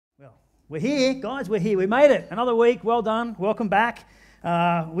Well, we're here, guys. We're here. We made it. Another week. Well done. Welcome back.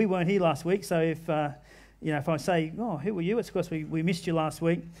 We weren't here last week, so if I say, "Oh, who were you?" It's because we missed you last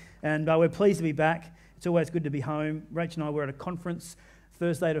week, and we're pleased to be back. It's always good to be home. Rachel and I were at a conference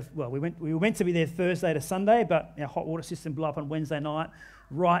Thursday to we were meant to be there Thursday to Sunday, but our hot water system blew up on Wednesday night.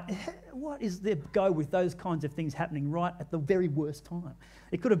 Right, what is the go with those kinds of things happening right at the very worst time?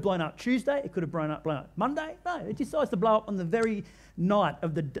 It could have blown up Tuesday, it could have blown up Monday. No, it decides to blow up on the very night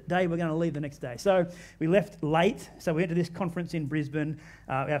of the day we're going to leave the next day. So we left late, so we went to this conference in Brisbane,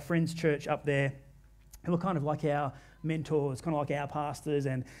 our friends' church up there, who were kind of like our mentors, kind of like our pastors,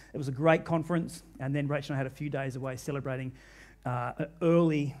 and it was a great conference. And then Rachel and I had a few days away celebrating an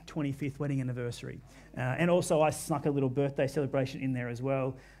early 25th wedding anniversary. And also I snuck a little birthday celebration in there as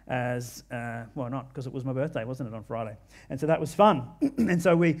well as, not because it was my birthday, wasn't it, on Friday? And so that was fun. And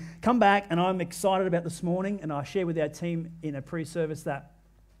so we come back and I'm excited about this morning, and I share with our team in a pre-service that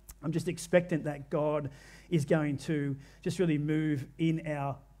I'm just expectant that God is going to just really move in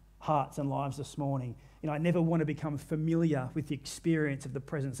our hearts and lives this morning. You know, I never want to become familiar with the experience of the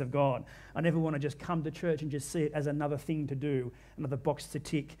presence of God. I never want to just come to church and just see it as another thing to do, another box to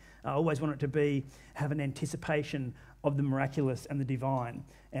tick. I always want it to have an anticipation of the miraculous and the divine.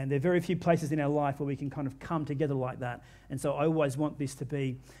 And there are very few places in our life where we can kind of come together like that. And so I always want this to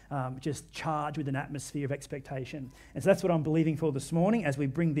be just charged with an atmosphere of expectation. And so that's what I'm believing for this morning as we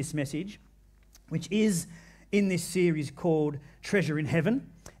bring this message, which is in this series called Treasure in Heaven.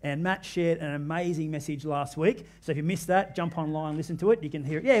 And Matt shared an amazing message last week. So if you missed that, jump online, listen to it. You can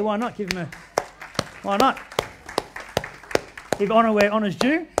hear it. Yeah, why not? Why not? Give honour where honour's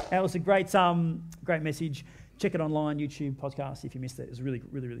due. That was a great message. Check it online, YouTube, podcast, if you missed it. It was really,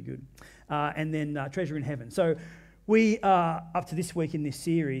 really, really good. And then Treasure in Heaven. So we are up to this week in this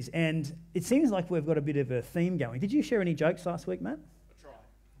series, and it seems like we've got a bit of a theme going. Did you share any jokes last week, Matt? I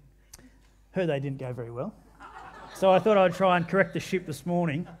tried. Heard they didn't go very well. So I thought I'd try and correct the ship this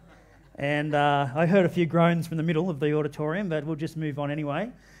morning. And I heard a few groans from the middle of the auditorium, but we'll just move on anyway.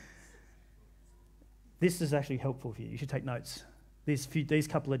 This is actually helpful for you. You should take notes. These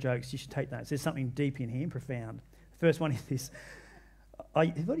couple of jokes, you should take notes. There's something deep in here, profound. The first one is this.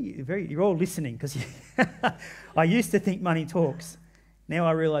 You're all listening, because I used to think money talks. Now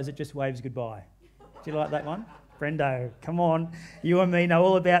I realise it just waves goodbye. Do you like that one? Brendo, come on. You and me know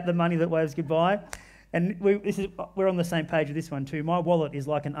all about the money that waves goodbye. And we're on the same page with this one too. My wallet is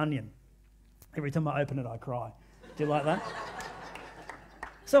like an onion. Every time I open it, I cry. Do you like that?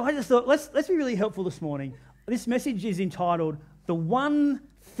 So I just thought, let's be really helpful this morning. This message is entitled, The One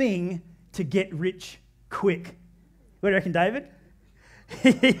Thing to Get Rich Quick. What do you reckon, David?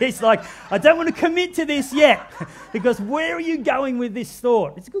 He's like, I don't want to commit to this yet, because where are you going with this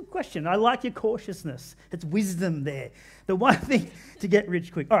thought? It's a good question. I like your cautiousness. It's wisdom there. The one thing to get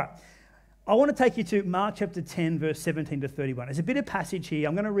rich quick. All right. I want to take you to Mark chapter 10, verse 17 to 31. There's a bit of passage here.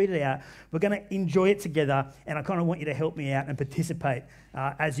 I'm going to read it out. We're going to enjoy it together, and I kind of want you to help me out and participate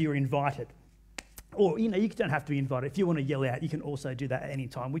as you're invited. Or, you don't have to be invited. If you want to yell out, you can also do that at any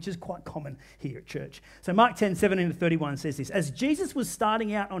time, which is quite common here at church. So Mark 10, 17 to 31 says this. As Jesus was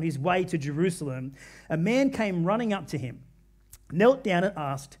starting out on his way to Jerusalem, a man came running up to him, knelt down and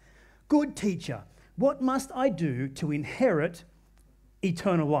asked, "Good teacher, what must I do to inherit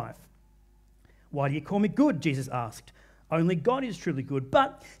eternal life?" "Why do you call me good?" Jesus asked. "Only God is truly good.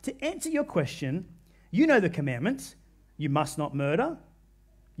 But to answer your question, you know the commandments. You must not murder.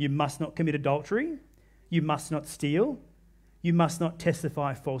 You must not commit adultery. You must not steal. You must not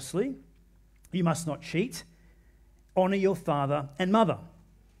testify falsely. You must not cheat. Honor your father and mother."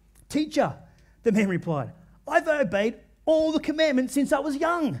 "Teacher," the man replied, "I've obeyed all the commandments since I was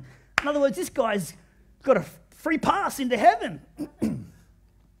young." In other words, this guy's got a free pass into heaven.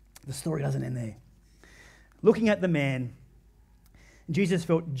 The story doesn't end there. Looking at the man, Jesus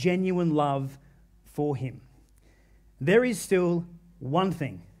felt genuine love for him. There is still one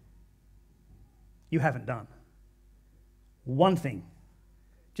thing you haven't done. One thing.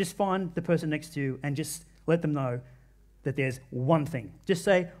 Just find the person next to you and just let them know that there's one thing. Just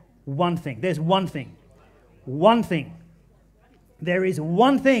say one thing. There's one thing. One thing. There is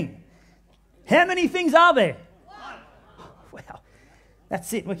one thing. How many things are there? Wow.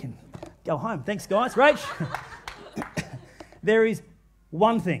 That's it. We can go home. Thanks, guys. Rach. There is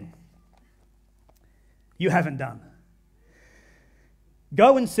one thing you haven't done.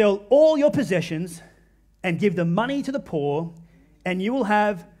 Go and sell all your possessions and give the money to the poor, and you will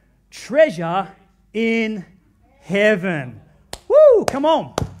have treasure in heaven. Woo! Come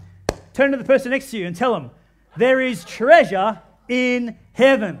on. Turn to the person next to you and tell them, there is treasure in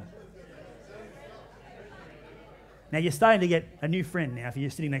heaven. Now, you're starting to get a new friend now if you're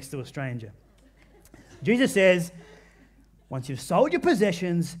sitting next to a stranger. Jesus says, once you've sold your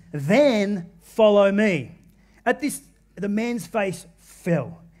possessions, then follow me. At this, the man's face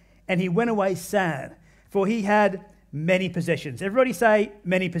fell, and he went away sad, for he had many possessions. Everybody say,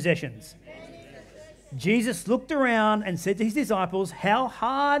 many possessions. Jesus looked around and said to his disciples, how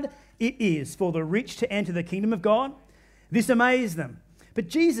hard it is for the rich to enter the kingdom of God. This amazed them. But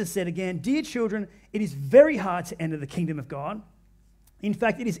Jesus said again, dear children, it is very hard to enter the kingdom of God. In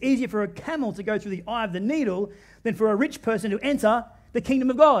fact, it is easier for a camel to go through the eye of the needle than for a rich person to enter the kingdom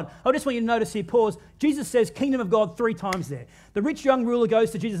of God. I just want you to notice here, pause. Jesus says kingdom of God 3 times there. The rich young ruler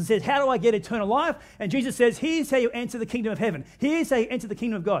goes to Jesus and says, how do I get eternal life? And Jesus says, here's how you enter the kingdom of heaven. Here's how you enter the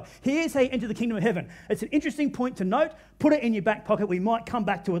kingdom of God. Here's how you enter the kingdom of heaven. It's an interesting point to note. Put it in your back pocket. We might come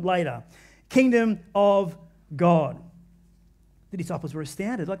back to it later. Kingdom of God. The disciples were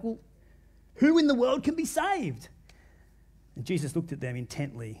astounded. Like, well, who in the world can be saved? And Jesus looked at them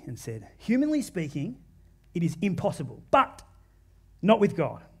intently and said, humanly speaking, it is impossible, but not with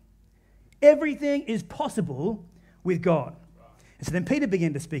God. Everything is possible with God. And so then Peter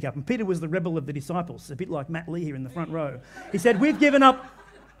began to speak up, and Peter was the rebel of the disciples, a bit like Matt Lee here in the front row. He said, we've given up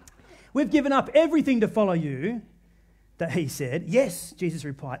everything to follow you. That he said, yes, Jesus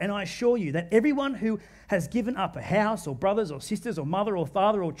replied, and I assure you that everyone who has given up a house or brothers or sisters or mother or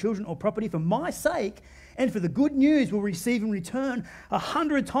father or children or property for my sake and for the good news will receive in return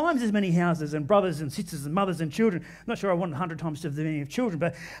 100 times as many houses and brothers and sisters and mothers and children. I'm not sure I want 100 times the many of children,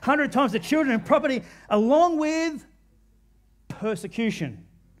 but 100 times the children and property along with persecution.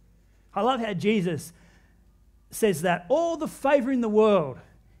 I love how Jesus says that all the favour in the world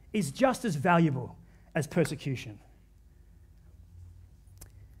is just as valuable as persecution.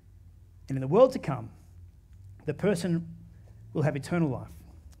 And in the world to come, the person will have eternal life.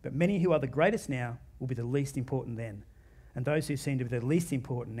 But many who are the greatest now will be the least important then. And those who seem to be the least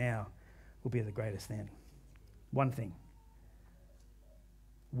important now will be the greatest then. One thing.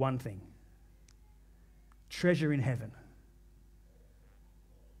 Treasure in heaven.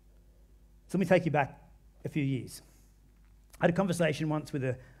 So let me take you back a few years. I had a conversation once with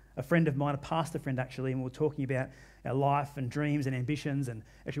a friend of mine, a pastor friend actually, and we were talking about our life and dreams and ambitions. And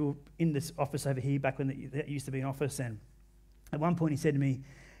actually, we were in this office over here back when that used to be an office. And at one point, he said to me,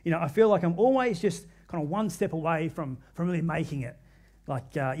 I feel like I'm always just kind of one step away from really making it.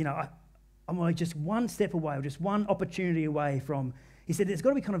 Like, I'm like just one step away, or just one opportunity away from. He said, there's got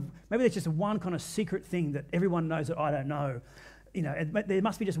to be maybe there's just one kind of secret thing that everyone knows that I don't know. There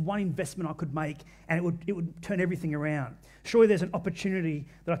must be just one investment I could make and it would turn everything around. Surely there's an opportunity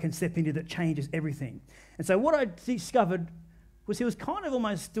that I can step into that changes everything. And so what I discovered was he was kind of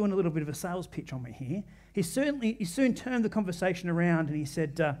almost doing a little bit of a sales pitch on me here. He soon turned the conversation around and he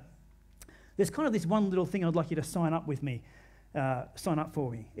said, there's kind of this one little thing I'd like you to sign up with me, sign up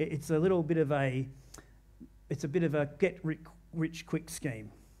for me. It's a bit of a get rich quick scheme.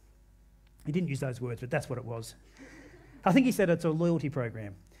 He didn't use those words, but that's what it was. I think he said it's a loyalty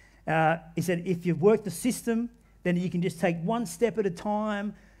program. He said if you've worked the system, then you can just take one step at a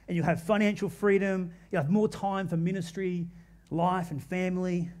time and you'll have financial freedom, you'll have more time for ministry, life and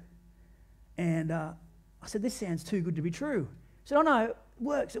family. And I said, this sounds too good to be true. He said, oh no, it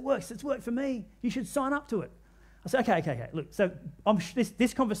works, it's worked for me. You should sign up to it. I said, okay. Look, so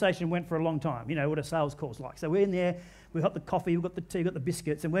this conversation went for a long time, what a sales call's like. So we're in there, we've got the coffee, we've got the tea, we've got the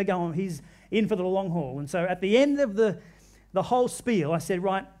biscuits, and we're going, he's in for the long haul. And so at the end of the whole spiel, I said,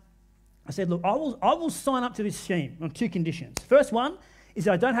 look, I will sign up to this scheme on 2 conditions. First one is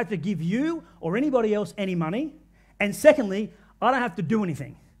that I don't have to give you or anybody else any money. And secondly, I don't have to do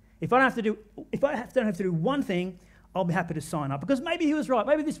anything. If I don't have to do one thing, I'll be happy to sign up. Because maybe he was right.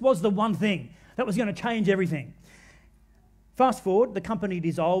 Maybe this was the one thing that was going to change everything. Fast forward, the company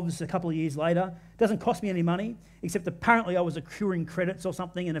dissolves a couple of years later. It doesn't cost me any money, except apparently I was accruing credits or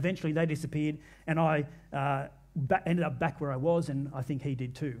something, and eventually they disappeared, and I ended up back where I was, and I think he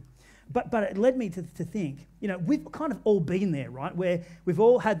did too. But it led me to think, we've kind of all been there, right, where we've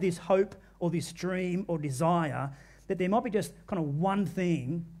all had this hope or this dream or desire that there might be just kind of one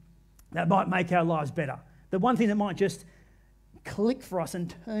thing that might make our lives better. The one thing that might just click for us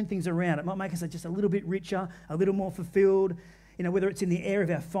and turn things around. It might make us just a little bit richer, a little more fulfilled, whether it's in the area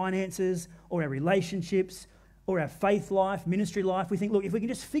of our finances or our relationships or our faith life, ministry life. We think, look, if we can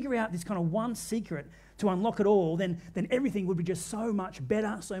just figure out this kind of one secret to unlock it all, then everything would be just so much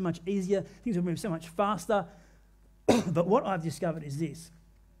better, so much easier, things would move so much faster. But what I've discovered is this.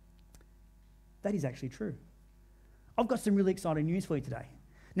 That is actually true. I've got some really exciting news for you today.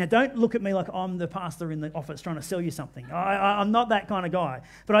 Now, don't look at me like I'm the pastor in the office trying to sell you something. I'm not that kind of guy.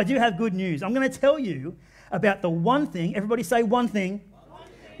 But I do have good news. I'm going to tell you about the one thing, everybody say one thing.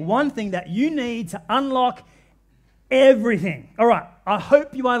 One thing that you need to unlock everything. All right, I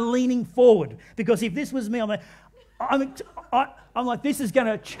hope you are leaning forward, because if this was me, I'm like, this is going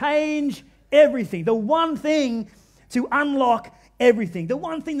to change everything. The one thing to unlock everything. The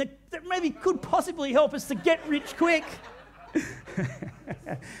one thing that maybe could possibly help us to get rich quick.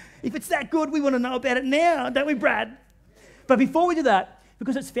 If it's that good, we want to know about it now, don't we, Brad? But before we do that,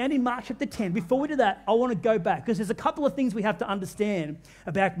 because it's found in Mark chapter 10, before we do that, I want to go back, because there's a couple of things we have to understand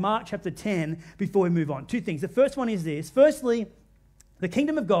about Mark chapter 10 before we move on. Two things. The first one is this. Firstly, the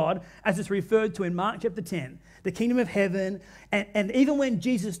kingdom of God, as it's referred to in Mark chapter 10, the kingdom of heaven, and even when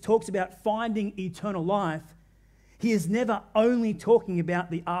Jesus talks about finding eternal life, he is never only talking about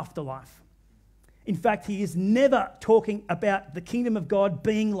the afterlife. In fact, he is never talking about the kingdom of God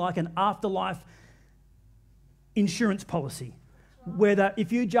being like an afterlife insurance policy, where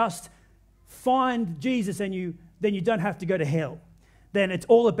if you just find Jesus and then you don't have to go to hell. Then it's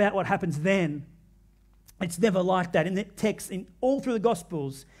all about what happens then. It's never like that. In the text, all through the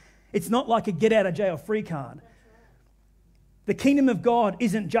Gospels, it's not like a get out of jail free card. The kingdom of God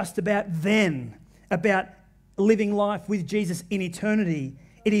isn't just about then, about living life with Jesus in eternity.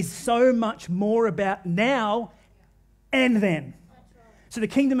 It is so much more about now and then. So the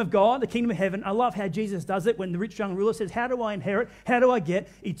kingdom of God, the kingdom of heaven, I love how Jesus does it when the rich young ruler says, how do I inherit? How do I get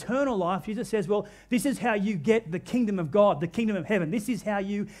eternal life? Jesus says, well, this is how you get the kingdom of God, the kingdom of heaven. This is how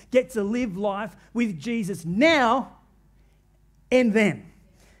you get to live life with Jesus now and then.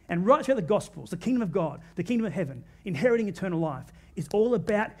 And right throughout the Gospels, the kingdom of God, the kingdom of heaven, inheriting eternal life is all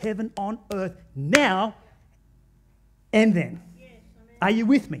about heaven on earth now and then. Yes, are you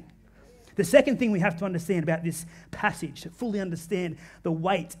with me? The second thing we have to understand about this passage, to fully understand the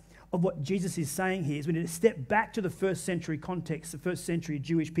weight of what Jesus is saying here, is we need to step back to the first century context. The first century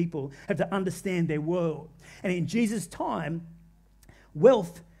Jewish people have to understand their world. And in Jesus' time,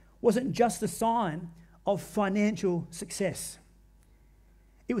 wealth wasn't just a sign of financial success.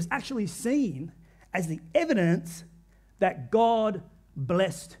 It was actually seen as the evidence that God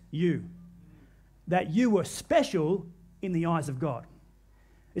blessed you, that you were special in the eyes of God.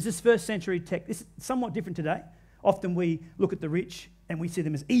 Is this first century text? This is somewhat different today. Often we look at the rich and we see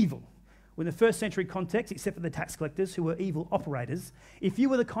them as evil. Well, in the first century context, except for the tax collectors who were evil operators, if you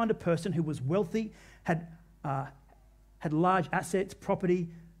were the kind of person who was wealthy, had large assets, property,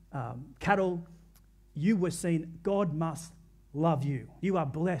 cattle, you were seen, God must love you. You are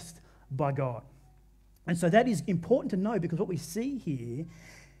blessed by God. And so that is important to know, because what we see here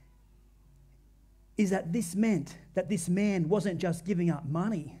is that this meant that this man wasn't just giving up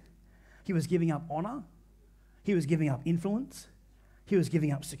money. He was giving up honor. He was giving up influence. He was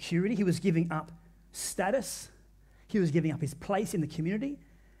giving up security. He was giving up status. He was giving up his place in the community.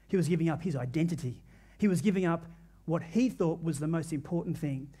 He was giving up his identity. He was giving up what he thought was the most important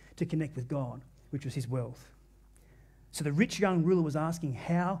thing to connect with God, which was his wealth. So the rich young ruler was asking,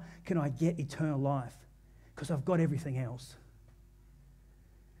 how can I get eternal life? Because I've got everything else.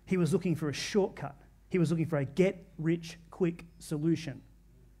 He was looking for a shortcut. He was looking for a get-rich-quick solution.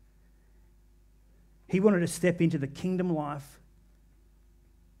 He wanted to step into the kingdom life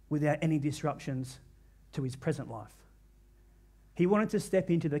without any disruptions to his present life. He wanted to step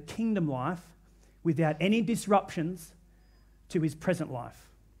into the kingdom life without any disruptions to his present life.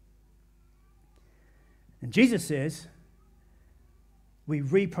 And Jesus says we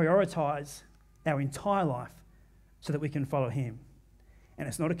reprioritize our entire life so that we can follow him. And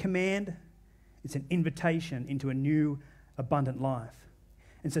it's not a command, it's an invitation into a new, abundant life.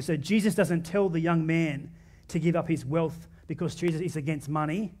 And so Jesus doesn't tell the young man to give up his wealth because Jesus is against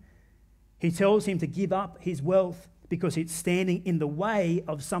money. He tells him to give up his wealth because it's standing in the way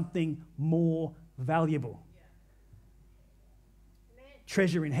of something more valuable. Yeah.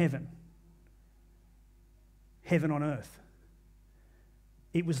 Treasure in heaven. Heaven on earth.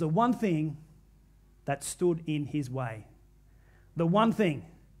 It was the one thing that stood in his way. The one thing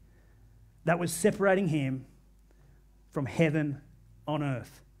that was separating him from heaven on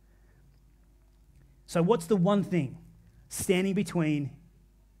earth. So what's the one thing standing between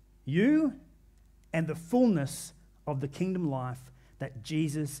you and the fullness of the kingdom life that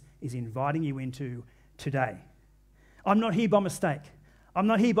Jesus is inviting you into today? I'm not here by mistake. I'm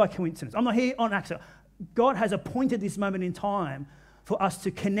not here by coincidence. I'm not here on accident. God has appointed this moment in time for us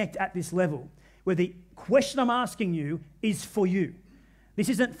to connect at this level, where the question I'm asking you is for you. This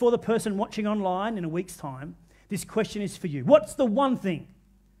isn't for the person watching online in a week's time. This question is for you. What's the one thing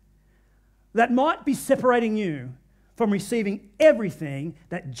that might be separating you from receiving everything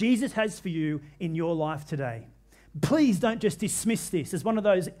that Jesus has for you in your life today. Please don't just dismiss this as one of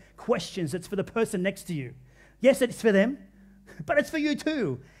those questions that's for the person next to you. Yes, it's for them, but it's for you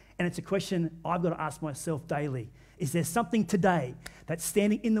too. And it's a question I've got to ask myself daily. Is there something today that's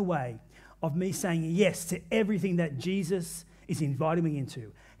standing in the way of me saying yes to everything that Jesus is inviting me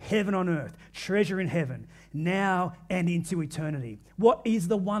into? Heaven on earth, treasure in heaven, now and into eternity. What is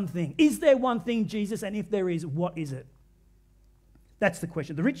the one thing? Is there one thing, Jesus? And if there is, what is it? That's the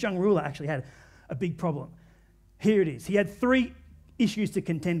question. The rich young ruler actually had a big problem. Here it is. He had 3 issues to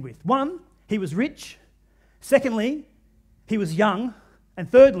contend with. 1, he was rich. Secondly, he was young. And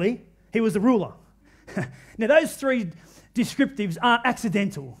thirdly, he was a ruler. Now, those 3 descriptives aren't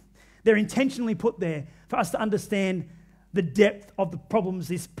accidental. They're intentionally put there for us to understand the depth of the problems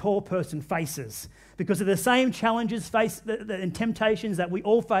this poor person faces, because of the same challenges and temptations that we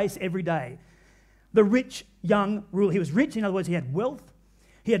all face every day. The rich young ruler, he was rich, in other words, he had wealth,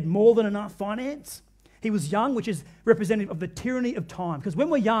 he had more than enough finance. He was young, which is representative of the tyranny of time, because when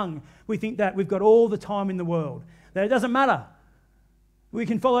we're young, we think that we've got all the time in the world, that it doesn't matter. We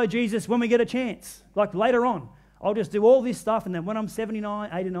can follow Jesus when we get a chance, like later on. I'll just do all this stuff, and then when I'm 79,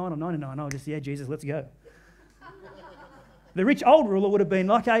 89, or 99, I'll just, yeah, Jesus, let's go. The rich old ruler would have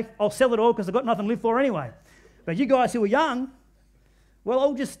been, okay, I'll sell it all because I've got nothing to live for anyway. But you guys who are young, well,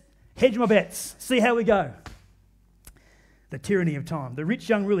 I'll just hedge my bets, see how we go. The tyranny of time. The rich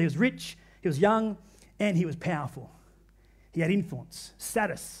young ruler, he was rich, he was young, and he was powerful. He had influence,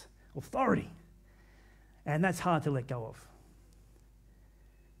 status, authority. And that's hard to let go of.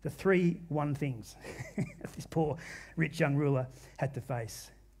 The 3 things this poor rich young ruler had to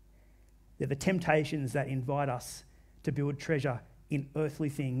face. They're the temptations that invite us to build treasure in earthly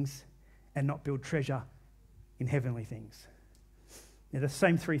things and not build treasure in heavenly things. They're the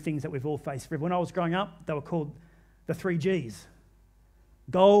same 3 things that we've all faced. When I was growing up, they were called the 3 Gs.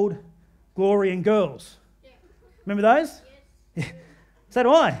 Gold, glory, and girls. Yeah. Remember those? Yes. Yeah. So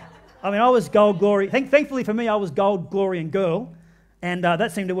do I. I mean, I was gold, glory. Thankfully for me, I was gold, glory, and girl. And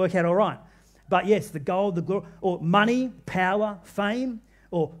that seemed to work out all right. But yes, the gold, the glory, or money, power, fame,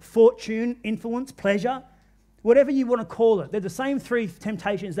 or fortune, influence, pleasure, whatever you want to call it, they're the same 3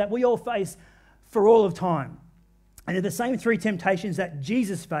 temptations that we all face for all of time. And they're the same 3 temptations that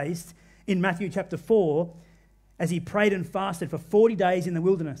Jesus faced in Matthew chapter 4 as he prayed and fasted for 40 days in the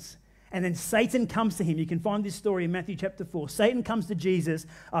wilderness. And then Satan comes to him. You can find this story in Matthew chapter 4. Satan comes to Jesus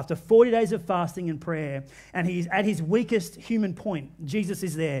after 40 days of fasting and prayer, and he's at his weakest human point. Jesus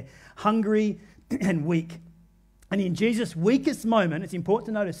is there, hungry and weak. And in Jesus' weakest moment, it's important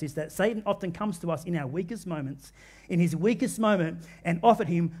to notice this, that Satan often comes to us in our weakest moments, in his weakest moment, and offered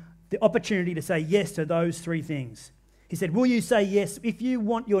him the opportunity to say yes to those 3 things. He said, will you say yes? If you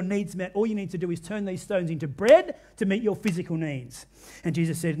want your needs met, all you need to do is turn these stones into bread to meet your physical needs. And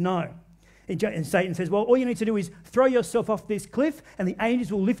Jesus said, no. And Satan says, well, all you need to do is throw yourself off this cliff and the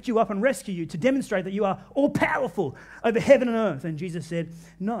angels will lift you up and rescue you to demonstrate that you are all powerful over heaven and earth. And Jesus said,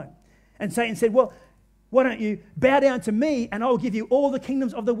 no. And Satan said, well, why don't you bow down to me and I will give you all the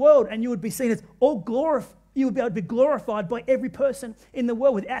kingdoms of the world, and you would be seen as you would be able to be glorified by every person in the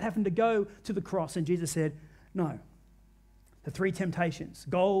world without having to go to the cross. And Jesus said, no. The 3 temptations,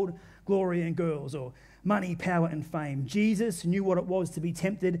 gold, glory, and girls, or money, power, and fame. Jesus knew what it was to be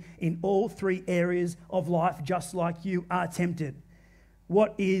tempted in all 3 areas of life, just like you are tempted.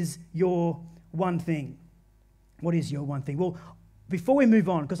 What is your one thing? What is your one thing? Well, before we move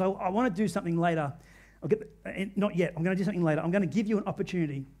on, because I want to do something later, not yet, I'm going to do something later. I'm going to give you an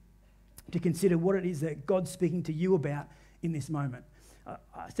opportunity to consider what it is that God's speaking to you about in this moment.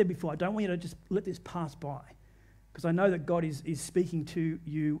 I said before, I don't want you to just let this pass by, because I know that God is speaking to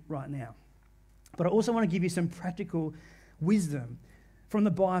you right now. But I also want to give you some practical wisdom from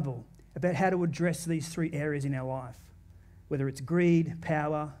the Bible about how to address these 3 areas in our life, whether it's greed,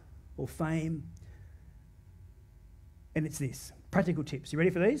 power, or fame. And it's this, practical tips. You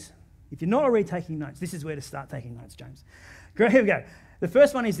ready for these? If you're not already taking notes, this is where to start taking notes, James. Great, here we go. The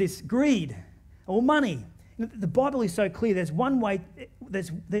first one is this, greed or money. The Bible is so clear. There's one way, there's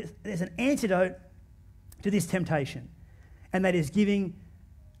an antidote to this temptation, and that is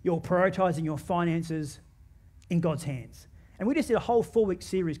prioritizing your finances in God's hands. And we just did a whole 4-week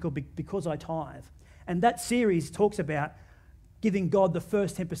series called Because I Tithe. And that series talks about giving God the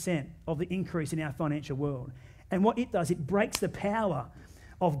first 10% of the increase in our financial world. And what it does, it breaks the power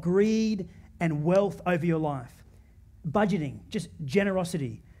of greed and wealth over your life. Budgeting, just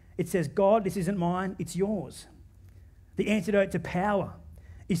generosity. It says, God, this isn't mine, it's yours. The antidote to power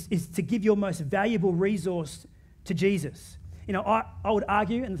is to give your most valuable resource to Jesus. I would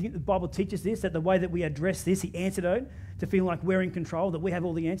argue, and I think the Bible teaches this, that the way that we address this, the antidote to feeling like we're in control, that we have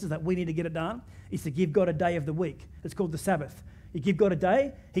all the answers, that we need to get it done, is to give God a day of the week. It's called the Sabbath. You give God a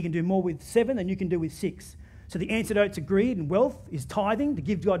day, he can do more with 7 than you can do with 6. So the antidote to greed and wealth is tithing, to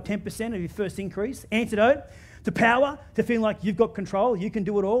give God 10% of your first increase. Antidote to power, to feeling like you've got control, you can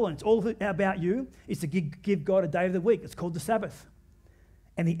do it all, and it's all about you, is to give God a day of the week. It's called the Sabbath.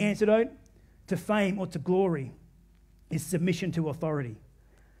 And the antidote to fame or to glory is submission to authority.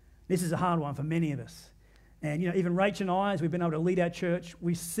 This is a hard one for many of us. And, even Rach and I, as we've been able to lead our church,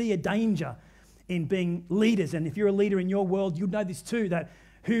 we see a danger in being leaders. And if you're a leader in your world, you'd know this too, that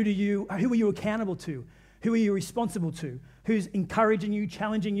who are you accountable to? Who are you responsible to? Who's encouraging you,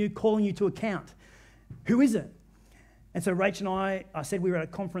 challenging you, calling you to account? Who is it? And so Rach and I said we were at a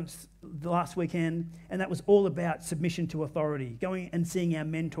conference the last weekend, and that was all about submission to authority, going and seeing our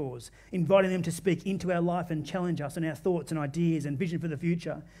mentors, inviting them to speak into our life and challenge us and our thoughts and ideas and vision for the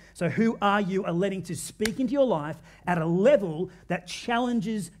future. So who are you letting to speak into your life at a level that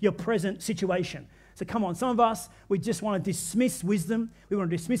challenges your present situation? So come on, some of us, we just want to dismiss wisdom, we want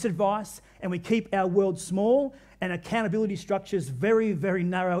to dismiss advice, and we keep our world small and accountability structures very, very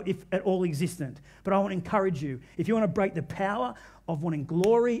narrow, if at all existent. But I want to encourage you, if you want to break the power of wanting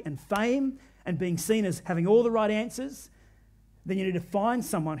glory and fame and being seen as having all the right answers, then you need to find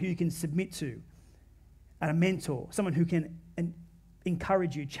someone who you can submit to, and a mentor, someone who can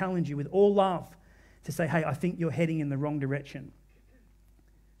encourage you, challenge you with all love to say, hey, I think you're heading in the wrong direction.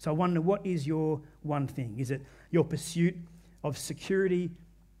 So I wonder, what is your one thing? Is it your pursuit of security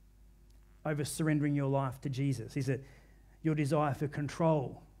over surrendering your life to Jesus? Is it your desire for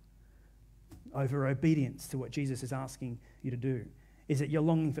control over obedience to what Jesus is asking you to do? Is it your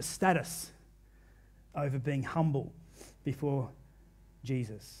longing for status over being humble before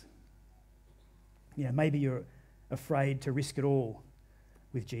Jesus? Maybe you're afraid to risk it all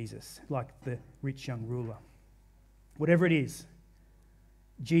with Jesus, like the rich young ruler. Whatever it is,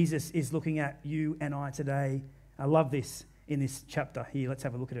 Jesus is looking at you and I today. I love this in this chapter here. Let's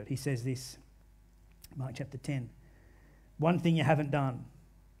have a look at it. He says this, Mark chapter 10. One thing you haven't done.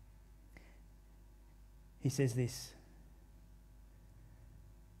 He says this.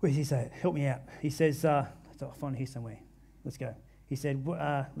 Where does he say it? Help me out. He says, I'll find it here somewhere. Let's go. He said,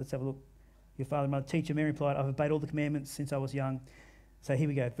 let's have a look. Your father and mother, teacher, Mary replied, I've obeyed all the commandments since I was young. So here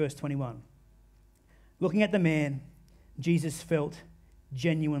we go, verse 21. Looking at the man, Jesus felt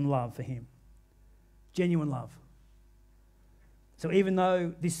genuine love for him. Genuine love. So even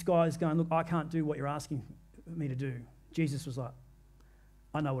though this guy is going, look, I can't do what you're asking me to do, Jesus was like,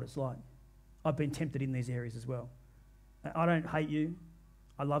 I know what it's like. I've been tempted in these areas as well. I don't hate you.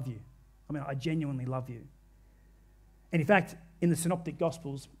 I love you. I genuinely love you. And in fact, in the Synoptic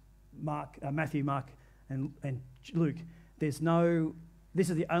Gospels, Matthew, Mark, and Luke, this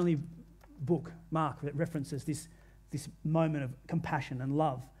is the only book, Mark, that references this moment of compassion and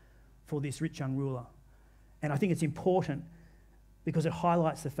love for this rich young ruler. And I think it's important because it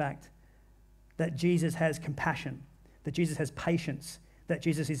highlights the fact that Jesus has compassion, that Jesus has patience, that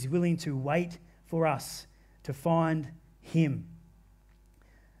Jesus is willing to wait for us to find him.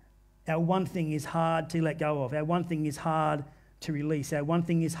 Our one thing is hard to let go of. Our one thing is hard to release. Our one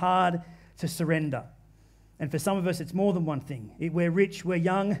thing is hard to surrender. And for some of us, it's more than one thing. We're rich, we're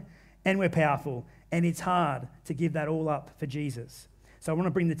young, and we're powerful. And it's hard to give that all up for Jesus. So I want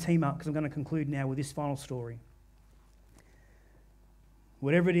to bring the team up because I'm going to conclude now with this final story.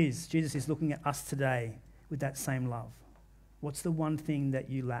 Whatever it is, Jesus is looking at us today with that same love. What's the one thing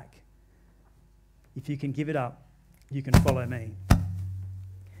that you lack? If you can give it up, you can follow me.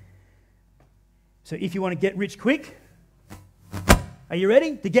 So if you want to get rich quick, are you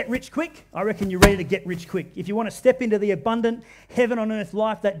ready to get rich quick? I reckon you're ready to get rich quick. If you want to step into the abundant heaven on earth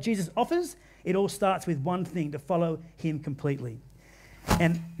life that Jesus offers, it all starts with one thing: to follow him completely.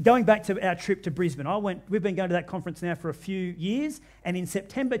 And going back to our trip to Brisbane, we've been going to that conference now for a few years, and in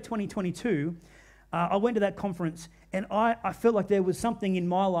September 2022, I went to that conference, and I felt like there was something in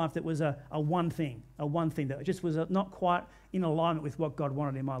my life that was a one thing that just was not quite in alignment with what God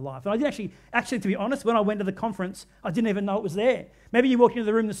wanted in my life. And I didn't actually, to be honest, when I went to the conference, I didn't even know it was there. Maybe you walked into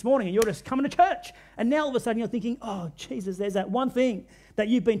the room this morning and you're just coming to church, and now all of a sudden you're thinking, oh, Jesus, there's that one thing that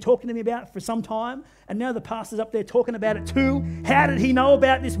you've been talking to me about for some time, and now the pastor's up there talking about it too. How did he know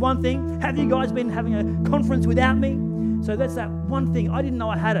about this one thing? Have you guys been having a conference without me? So that's that one thing. I didn't know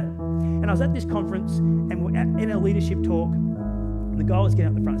I had it. And I was at this conference, and we're in a leadership talk, and the guy was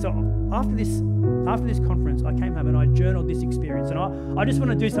getting up the front. So after this conference, I came home and I journaled this experience. And I just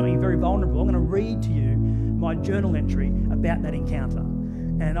want to do something very vulnerable. I'm going to read to you my journal entry about that encounter.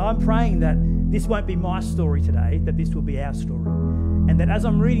 And I'm praying that this won't be my story today, that this will be our story. And that as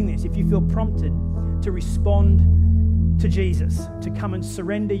I'm reading this, if you feel prompted to respond to Jesus, to come and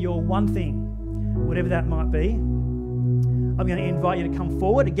surrender your one thing, whatever that might be, I'm going to invite you to come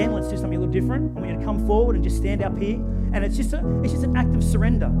forward. Again, let's do something a little different. I want you to come forward and just stand up here. And it's just an act of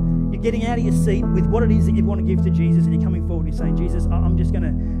surrender. You're getting out of your seat with what it is that you want to give to Jesus, and you're coming forward and you're saying, Jesus, I'm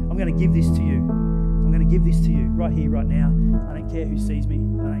going to give this to you. I'm going to give this to you right here, right now. I don't care who sees me.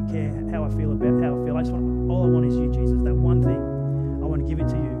 I don't care how I feel about how I feel. All I want is you, Jesus. That one thing, I want to give it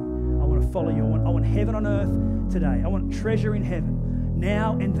to you. I want to follow you. I want heaven on earth today. I want treasure in heaven,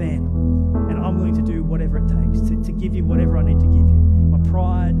 now and then. And I'm willing to do whatever it takes to give you whatever I need to give you. My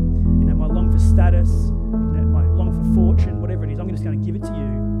pride, my long for status, my long for fortune, whatever it is. I'm just going to give it to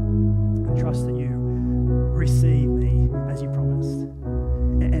you and trust that you receive me as you promised.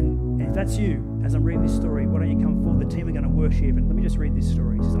 And if that's you, as I'm reading this story, why don't you come forward? The team are going to worship. And let me just read this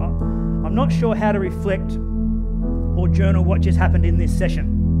story. It says, I'm not sure how to reflect or journal what just happened in this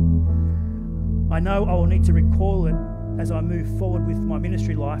session. I know I will need to recall it as I move forward with my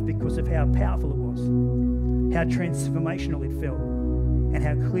ministry life because of how powerful it was, how transformational it felt, and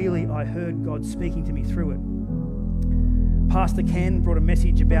how clearly I heard God speaking to me through it. Pastor Ken brought a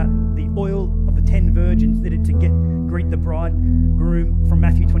message about the oil of the 10 virgins that are to greet the bridegroom from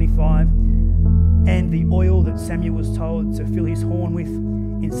Matthew 25, and the oil that Samuel was told to fill his horn with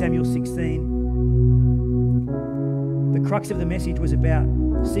in Samuel 16. The crux of the message was about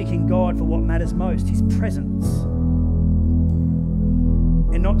seeking God for what matters most, his presence,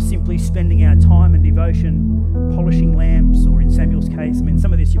 and not simply spending our time and devotion polishing lamps, or in Samuel's case,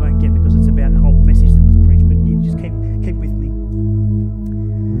 some of this you won't get because it's about the whole message that was preached, but you just keep with me.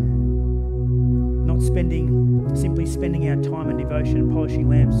 Not simply spending our time and devotion polishing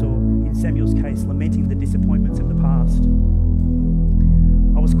lamps, or in Samuel's case, lamenting the disappointments of the past.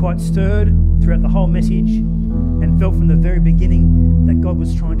 I was quite stirred throughout the whole message and felt from the very beginning that God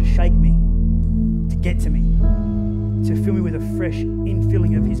was trying to shake me, to get to me, to fill me with a fresh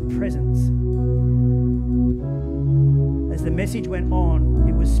infilling of his presence. As the message went on,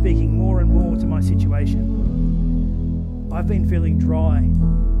 it was speaking more and more to my situation. I've been feeling dry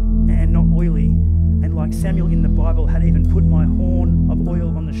and not oily, and like Samuel in the Bible had even put my horn of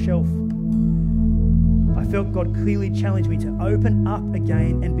oil on the shelf. I felt God clearly challenge me to open up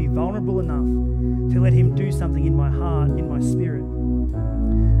again and be vulnerable enough to let him do something in my heart, in my spirit.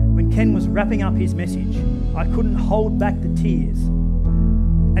 When Ken was wrapping up his message, I couldn't hold back the tears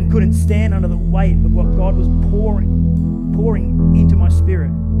and couldn't stand under the weight of what God was pouring into my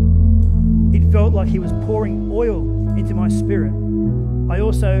spirit. It felt like he was pouring oil into my spirit. I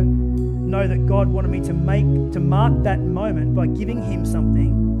also know that God wanted me to mark that moment by giving him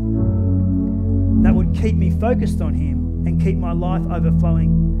something that would keep me focused on him and keep my life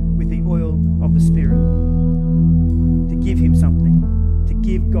overflowing with the oil of the Spirit. To give him something, to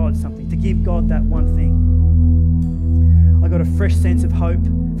give God something, to give God that one thing. I got a fresh sense of hope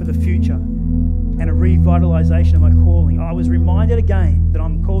for the future and a revitalization of my calling. I was reminded again that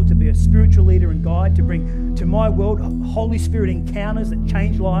I'm called to be a spiritual leader and guide, to bring to my world Holy Spirit encounters that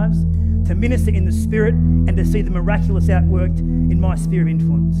change lives, to minister in the Spirit, and to see the miraculous outworked in my sphere of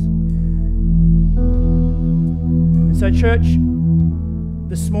influence. And so, church,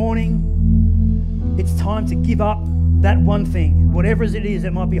 this morning, it's time to give up that one thing, whatever it is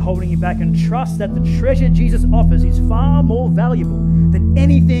that might be holding you back, and trust that the treasure Jesus offers is far more valuable than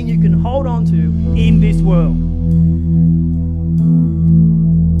anything you can hold on to in this world.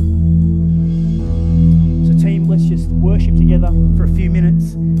 So team, let's just worship together for a few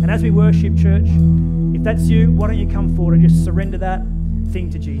minutes. And as we worship, church, if that's you, why don't you come forward and just surrender that thing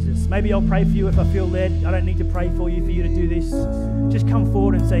to Jesus. Maybe I'll pray for you if I feel led. I don't need to pray for you to do this. Just come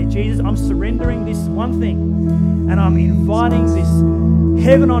forward and say, Jesus, I'm surrendering this one thing, and I'm inviting this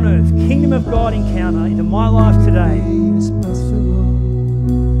heaven on earth, kingdom of God encounter into my life today.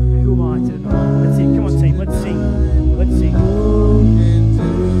 Who am I to deny? That's it. Come on, team. Let's sing.